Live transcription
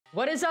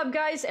What is up,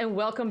 guys, and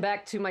welcome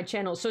back to my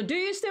channel. So do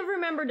you still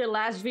remember the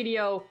last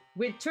video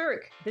with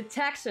Turk, the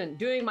TEXAN,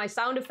 doing my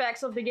sound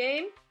effects of the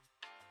game?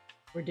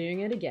 We're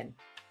doing it again.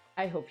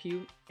 I hope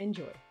you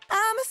enjoy.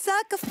 I'm a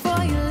sucker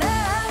for your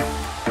love,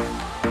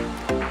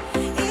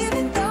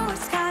 even though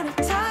it's kind of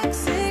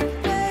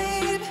toxic,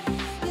 babe.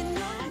 You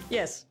know.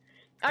 Yes.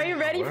 Are you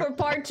ready for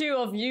part 2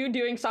 of you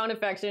doing sound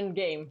effects in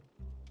game?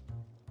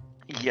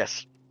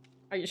 Yes.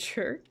 Are you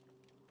sure?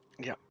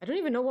 Yeah. I don't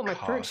even know what my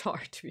perks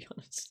are, to be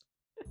honest.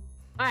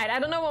 Alright, I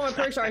don't know what my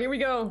perks are. Here we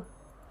go.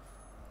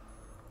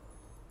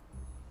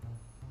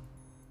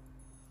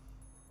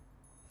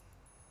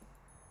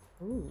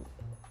 Ooh.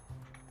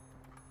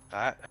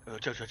 Hey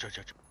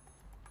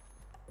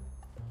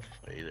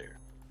there.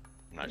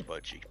 Nice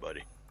butt cheeks,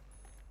 buddy.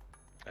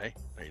 Hey,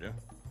 how you doing?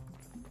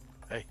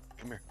 Hey,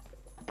 come here.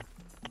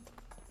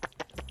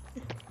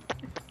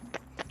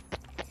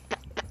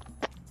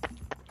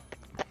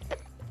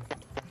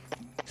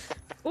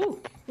 Ooh,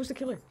 who's the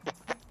killer?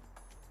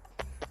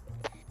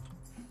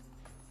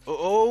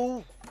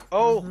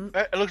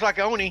 It looks like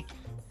Oni.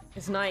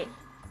 It's night.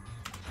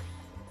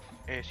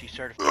 ASC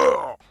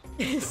certified. Put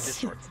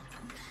this right.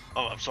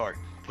 Oh, I'm sorry.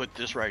 Put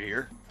this right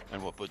here,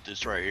 and we'll put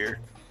this right here.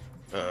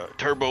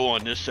 Turbo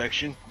on this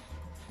section,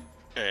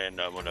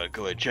 and I'm gonna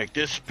go ahead and check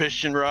this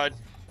piston rod,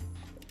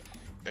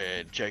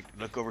 and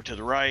look over to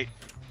the right.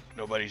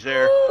 Nobody's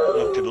there.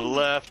 Look to the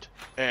left,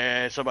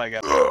 and somebody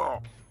got.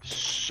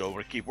 So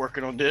we're gonna keep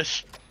working on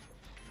this.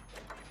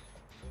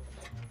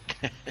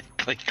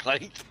 Click,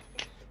 click,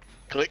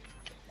 click.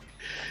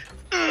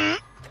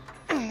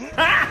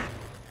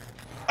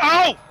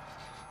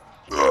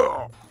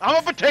 Oh! I'm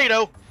a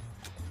potato.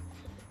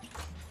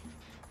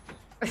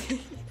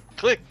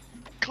 Click,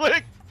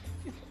 click.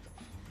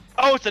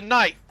 Oh, it's a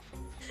knight.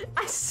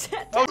 I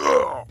said.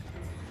 Oh.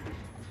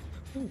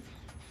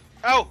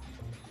 Oh.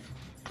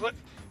 Click,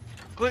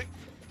 click.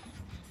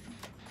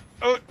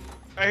 Oh,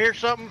 I hear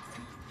something.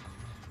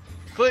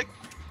 Click.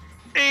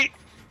 Eat.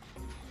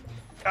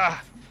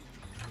 Ah.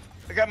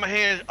 I got my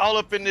hands all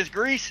up in this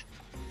grease.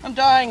 I'm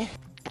dying.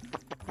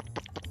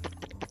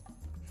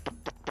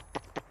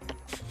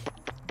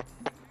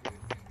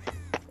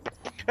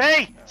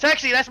 Hey,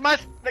 sexy, that's my.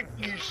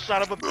 You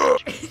son of a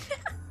bitch.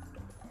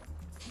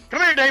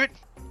 Come here, David.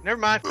 Never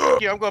mind. F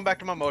you, I'm going back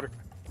to my motor.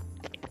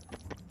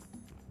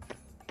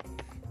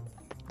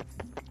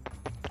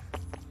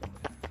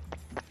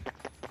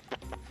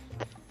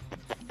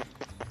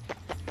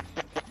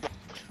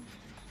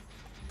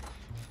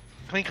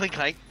 Clink, clink,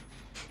 clink.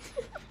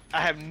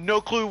 I have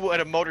no clue what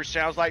a motor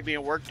sounds like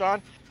being worked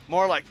on.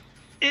 More like,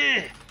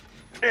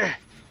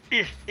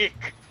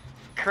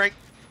 crank,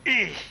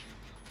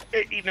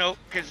 you know,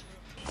 because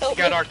he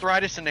got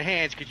arthritis in the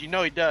hands, because you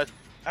know he does.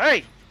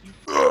 Hey, you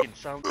fucking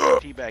son of a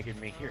teabagging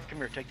me. Here, come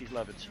here, take these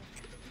lovin's.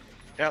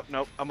 Yep,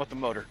 nope, I'm with the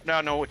motor. Now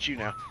I know what you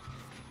know.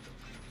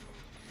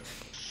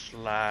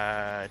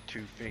 Slide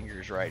 2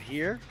 fingers right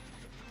here.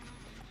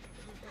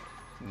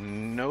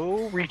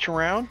 No reach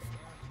around.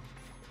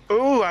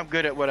 Ooh, I'm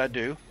good at what I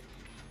do.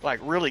 Like,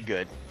 really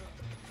good.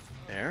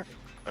 There.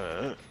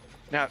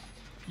 Now,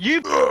 you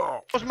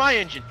was my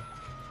engine.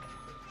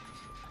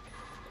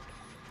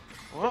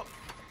 Well,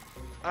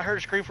 I heard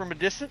a scream from a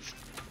distance.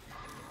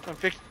 I'm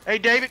fixing. Hey,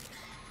 David,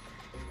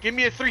 give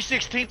me a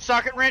 3/16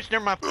 socket wrench.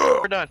 Never mind,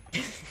 we're done.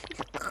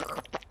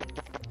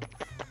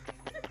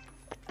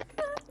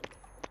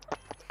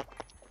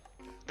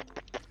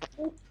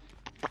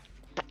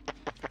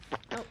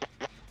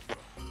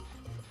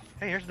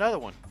 Hey, here's another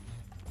one.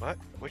 What?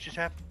 What just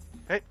happened?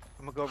 Hey,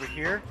 I'm gonna go over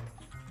here.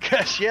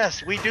 Gosh,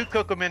 yes, we do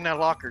cook them in their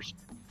lockers.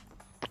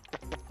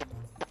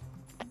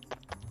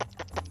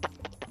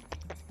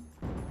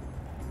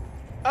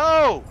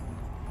 Oh!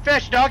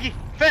 Fetch, doggy!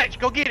 Fetch!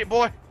 Go get it,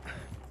 boy!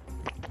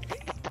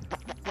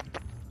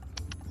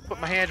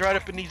 Put my hands right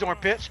up in these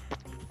armpits.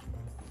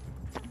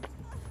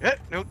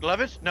 No,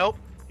 Levis? Nope.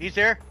 He's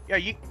there. Yeah,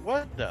 you.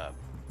 What the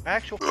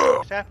actual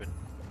f happened?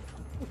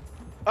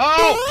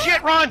 Oh!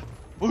 Shit, run!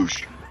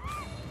 Whoosh!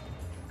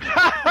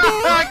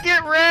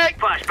 Get wrecked!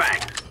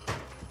 Flashback.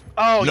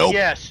 Oh, nope.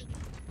 Yes.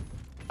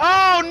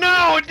 Oh,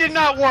 no! It did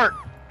not work!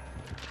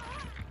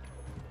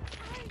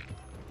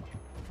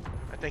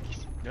 I think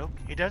he's... No,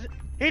 he doesn't.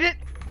 He did...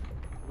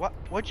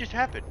 What just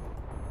happened?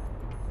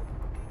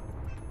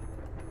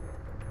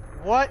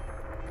 What?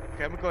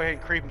 Okay, I'm gonna go ahead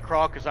and creep and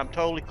crawl because I'm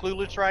totally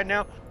clueless right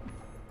now.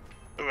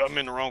 Ooh, I'm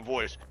in the wrong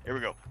voice. Here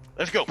we go.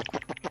 Let's go.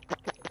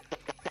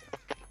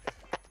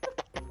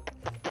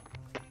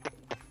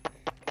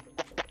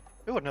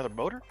 Ooh, another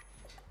motor.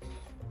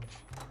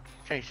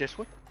 Change this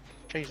one.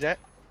 Change that.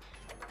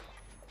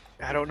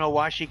 I don't know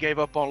why she gave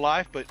up on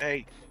life, but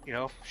hey, you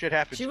know, shit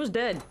happens. She was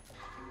dead.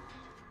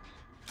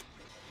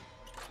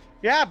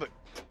 Yeah, but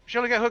she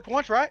only got hooked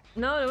once, right?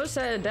 No, it was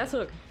a death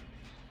hook.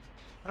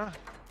 Huh.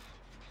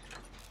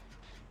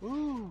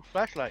 Ooh,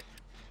 flashlight.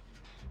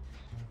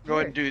 Go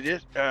ahead and do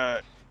this.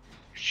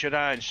 Should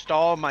I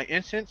install my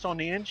incense on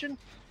the engine?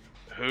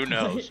 Who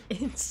knows?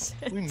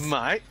 We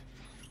might.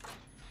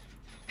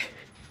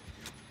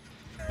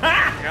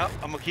 Yep,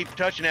 I'm gonna keep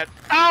touching that.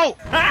 Oh!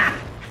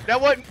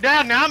 That wasn't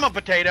down. Now I'm a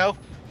potato.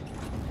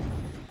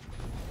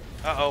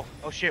 Uh-oh.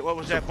 Oh, shit. What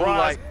was that blue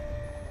light?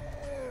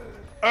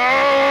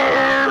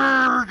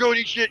 Go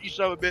eat shit, you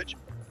son of a bitch.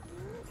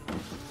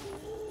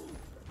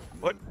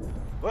 What?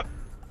 What?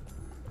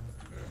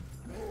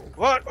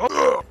 What?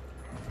 Oh!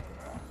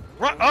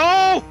 Run!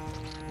 Oh!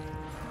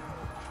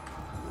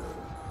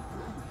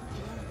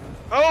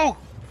 Oh!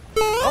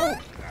 Oh!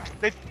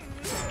 They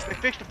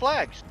fixed the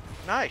flags.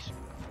 Nice.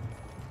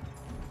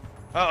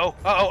 Uh-oh.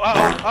 Uh-oh.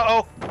 Uh-oh.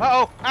 Uh-oh.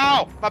 Uh-oh.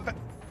 Ow! My back.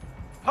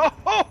 Oh,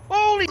 oh,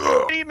 holy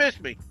shit, he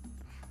missed me.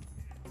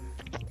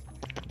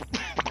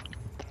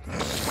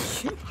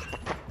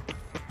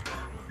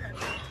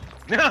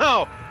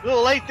 No! A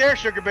little late there,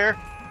 Sugar Bear.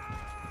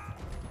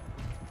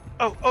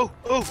 Oh, oh,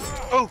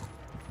 oh, oh.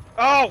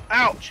 Oh,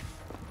 ouch.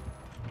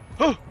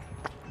 Oh.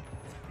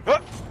 Oh.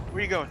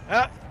 Where you going?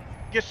 Huh?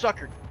 Get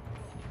suckered.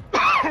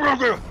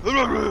 Cigarette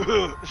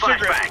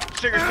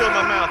still in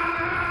my mouth.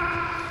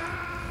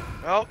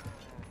 Oh,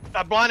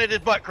 I blinded his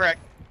butt crack.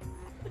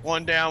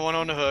 One down, one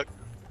on the hook.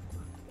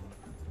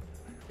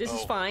 This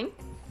is fine.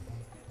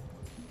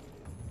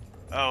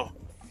 Oh,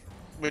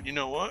 but you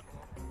know what?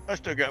 I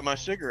still got my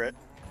cigarette.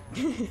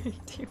 Come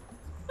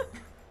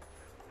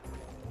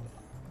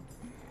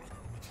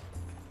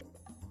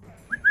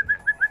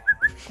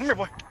here,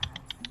 boy.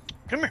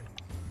 Come here.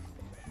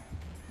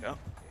 Yeah.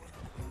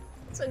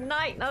 It's a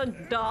knight, not a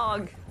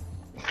dog.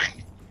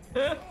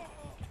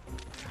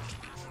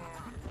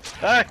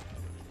 Hey.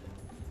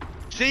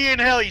 See you in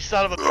hell, you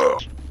son of a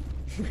bitch.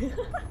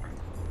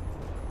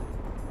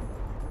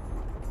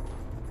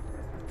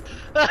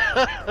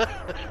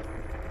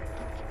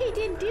 He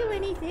didn't do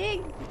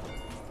anything.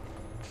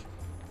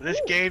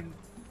 This game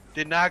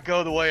did not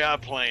go the way I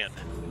planned.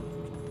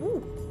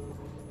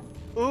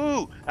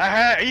 Ooh,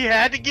 he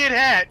had to get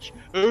hatch.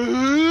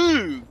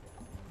 Ooh.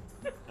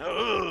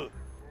 Ooh.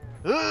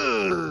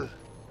 Ooh.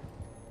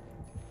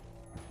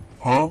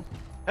 Huh?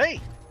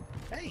 Hey.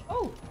 Hey.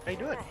 Oh. How you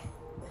doing?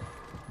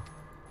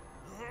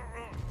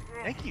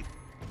 Thank you.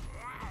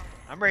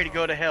 I'm ready to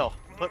go to hell.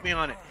 Put me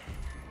on it.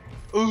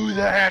 Ooh,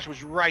 the hatch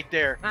was right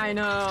there. I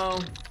know.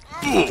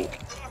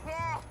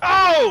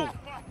 Oh!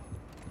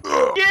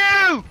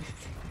 You!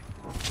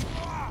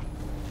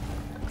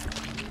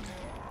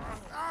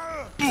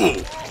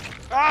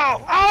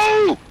 Oh!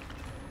 Oh!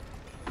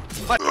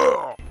 My,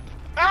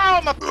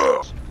 ow, my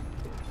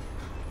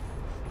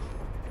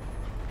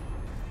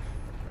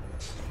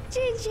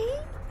GG.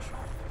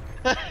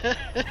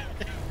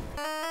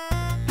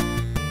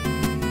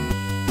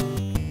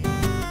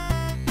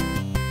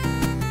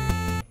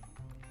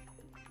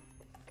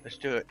 Let's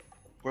do it.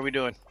 What are we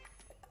doing?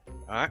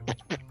 Alright.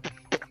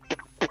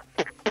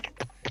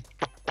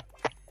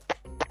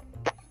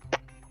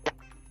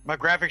 My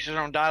graphics is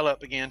on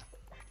dial-up again.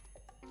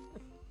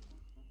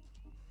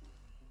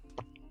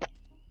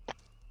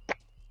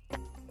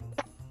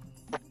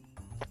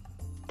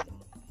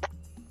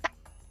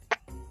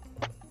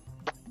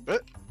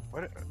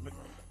 What?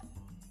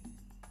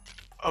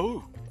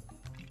 Oh.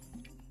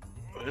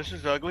 This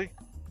is ugly.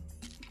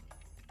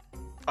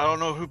 I don't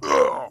know who put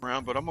it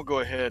around, but I'm gonna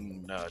go ahead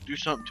and do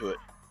something to it.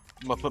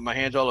 I'm gonna put my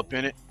hands all up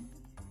in it.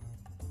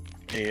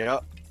 Yeah.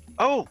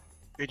 Oh,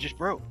 it just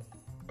broke.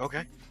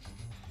 Okay.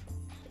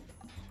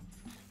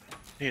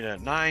 Need a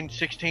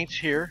 9/16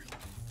 here.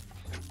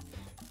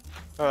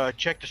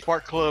 Check the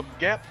spark plug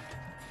gap.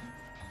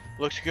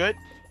 Looks good.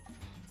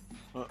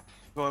 Go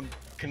and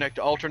connect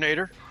the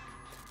alternator.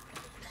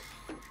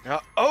 Yeah.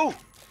 Oh!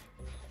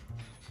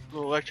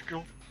 Little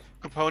electrical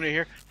component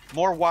here.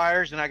 More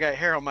wires than I got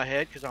hair on my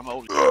head because I'm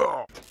old.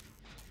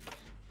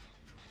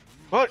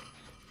 What?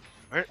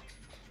 Alright.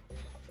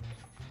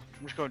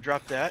 I'm just gonna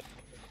drop that.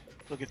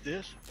 Look at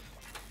this.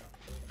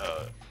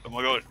 I'm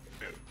gonna go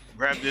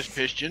grab this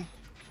piston,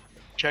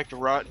 check the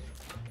rod,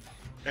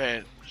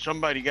 and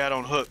somebody got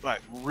on hook like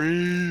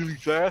really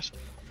fast.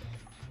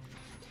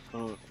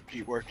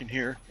 Keep working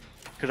here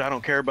because I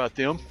don't care about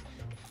them.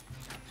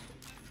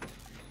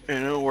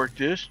 And it'll work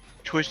this.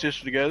 Twist this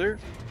together.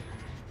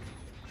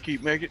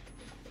 Keep making.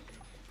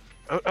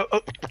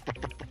 Oh.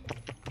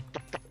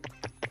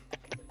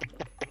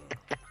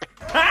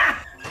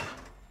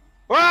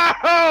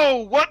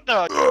 Whoa! What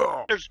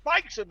the? There's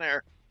spikes in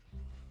there.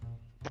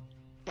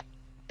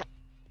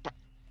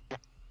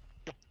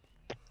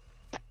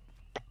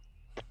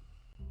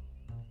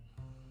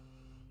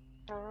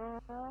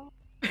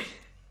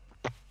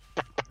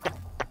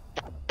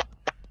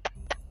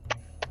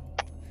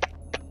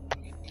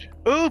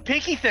 Ooh,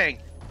 pinky thing.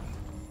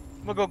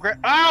 I'm gonna go grab.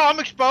 Oh, I'm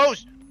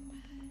exposed.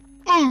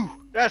 Ooh,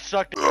 that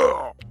sucked.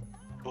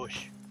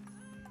 Bush.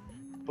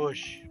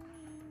 Bush.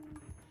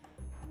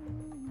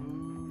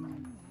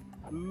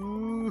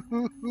 Ooh.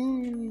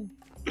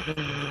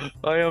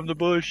 I am the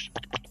bush.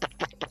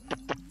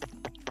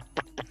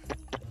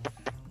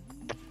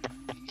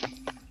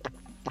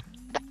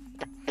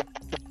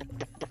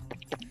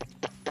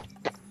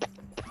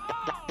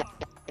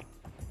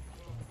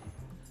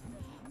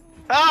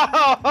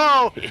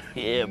 Oh!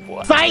 Yeah,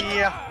 boy. Fight!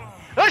 Yeah.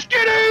 Let's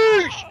get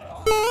it!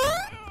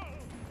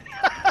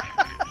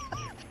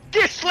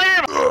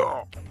 slam!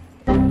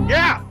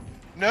 Yeah!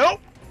 Nope!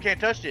 Can't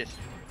touch this.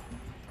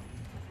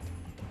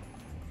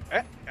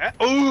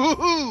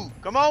 Ooh!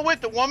 Come on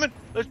with it, woman!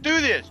 Let's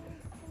do this!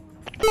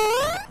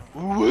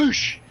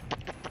 Whoosh!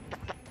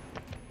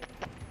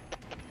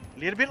 A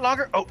little bit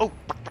longer. Oh!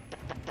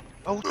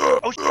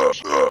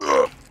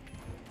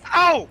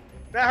 Ow!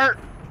 That hurt!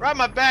 Right in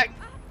my back!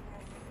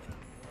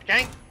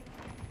 Skank!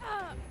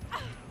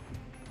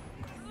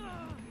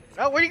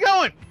 Oh, where you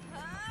going?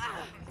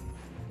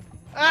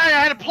 Hey,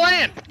 I had a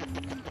plan!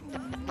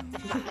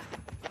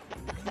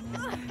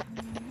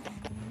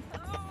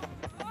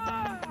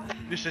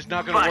 This is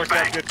not gonna work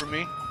out good for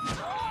me.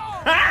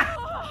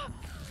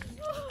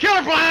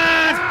 Killer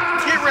blind!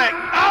 Get wrecked!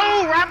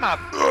 Oh, right in my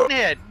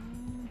head!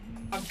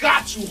 I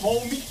got you,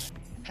 homie.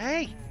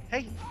 Hey,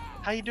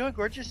 how you doing,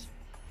 gorgeous?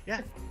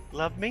 Yeah,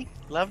 love me?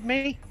 Let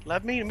me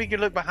get a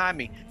look behind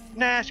me.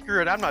 Nah,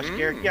 screw it, I'm not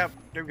scared. Yeah,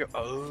 there we go.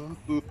 Oh.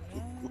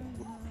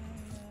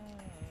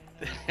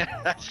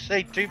 I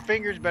say 2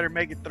 fingers better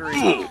make it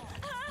 3.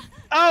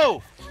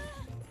 Oh!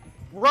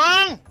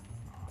 Run!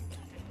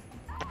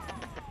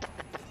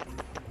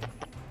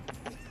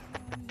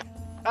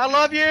 I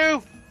love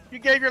you! You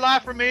gave your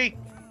life for me!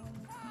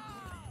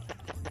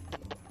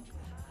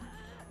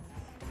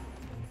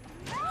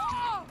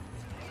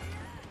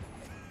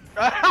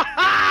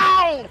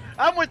 Ow!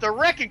 I'm with the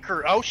wrecking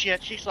crew! Oh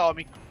shit, she saw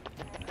me.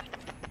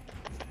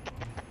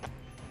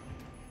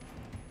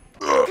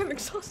 I'm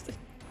exhausted.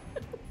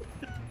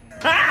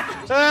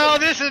 Oh,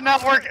 this is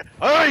not working!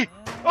 Hey!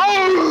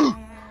 Oh!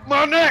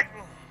 My neck!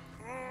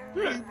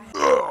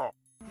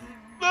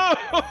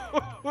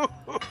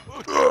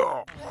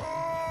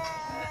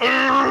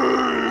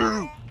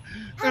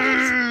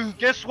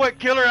 Guess what,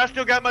 killer? I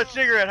still got my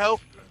cigarette, ho.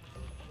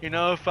 You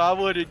know, if I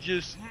would have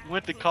just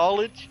went to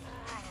college,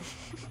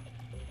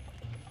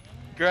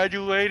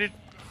 graduated,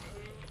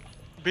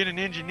 been an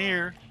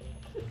engineer,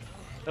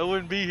 I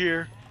wouldn't be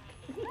here.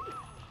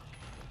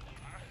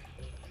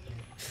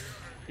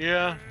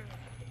 Yeah.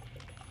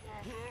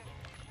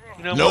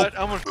 You know what?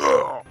 I'm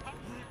gonna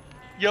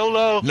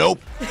YOLO.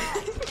 Nope.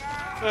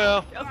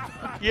 Well,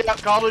 yeah,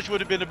 college would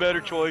have been a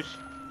better choice.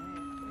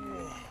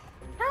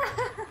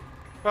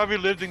 Probably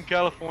lived in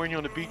California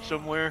on the beach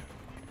somewhere.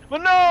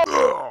 But no!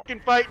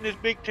 Fucking fighting this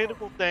big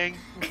tentacle thing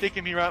and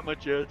sticking me right in my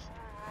chest.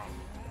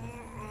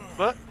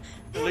 But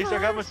at least I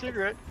got my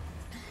cigarette.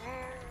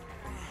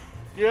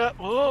 Yeah.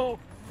 Oh.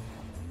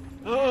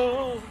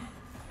 Oh.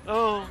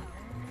 Oh.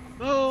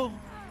 Oh.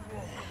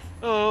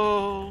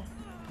 Oh.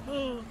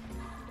 Oh.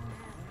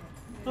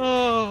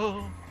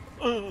 Oh.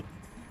 Oh.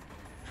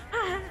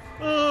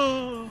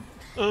 Oh.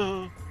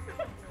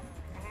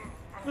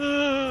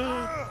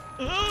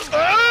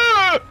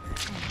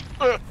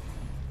 Oh.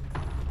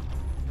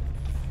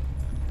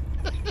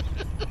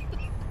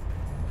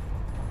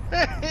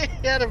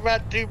 He had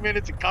about 2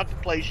 minutes of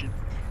contemplation.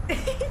 He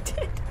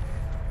did.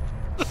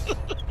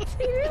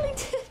 He really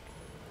did.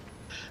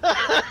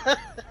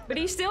 But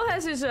he still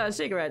has his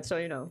cigarette, so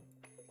you know.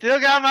 Still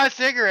got my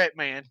cigarette,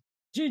 man.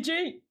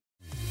 GG.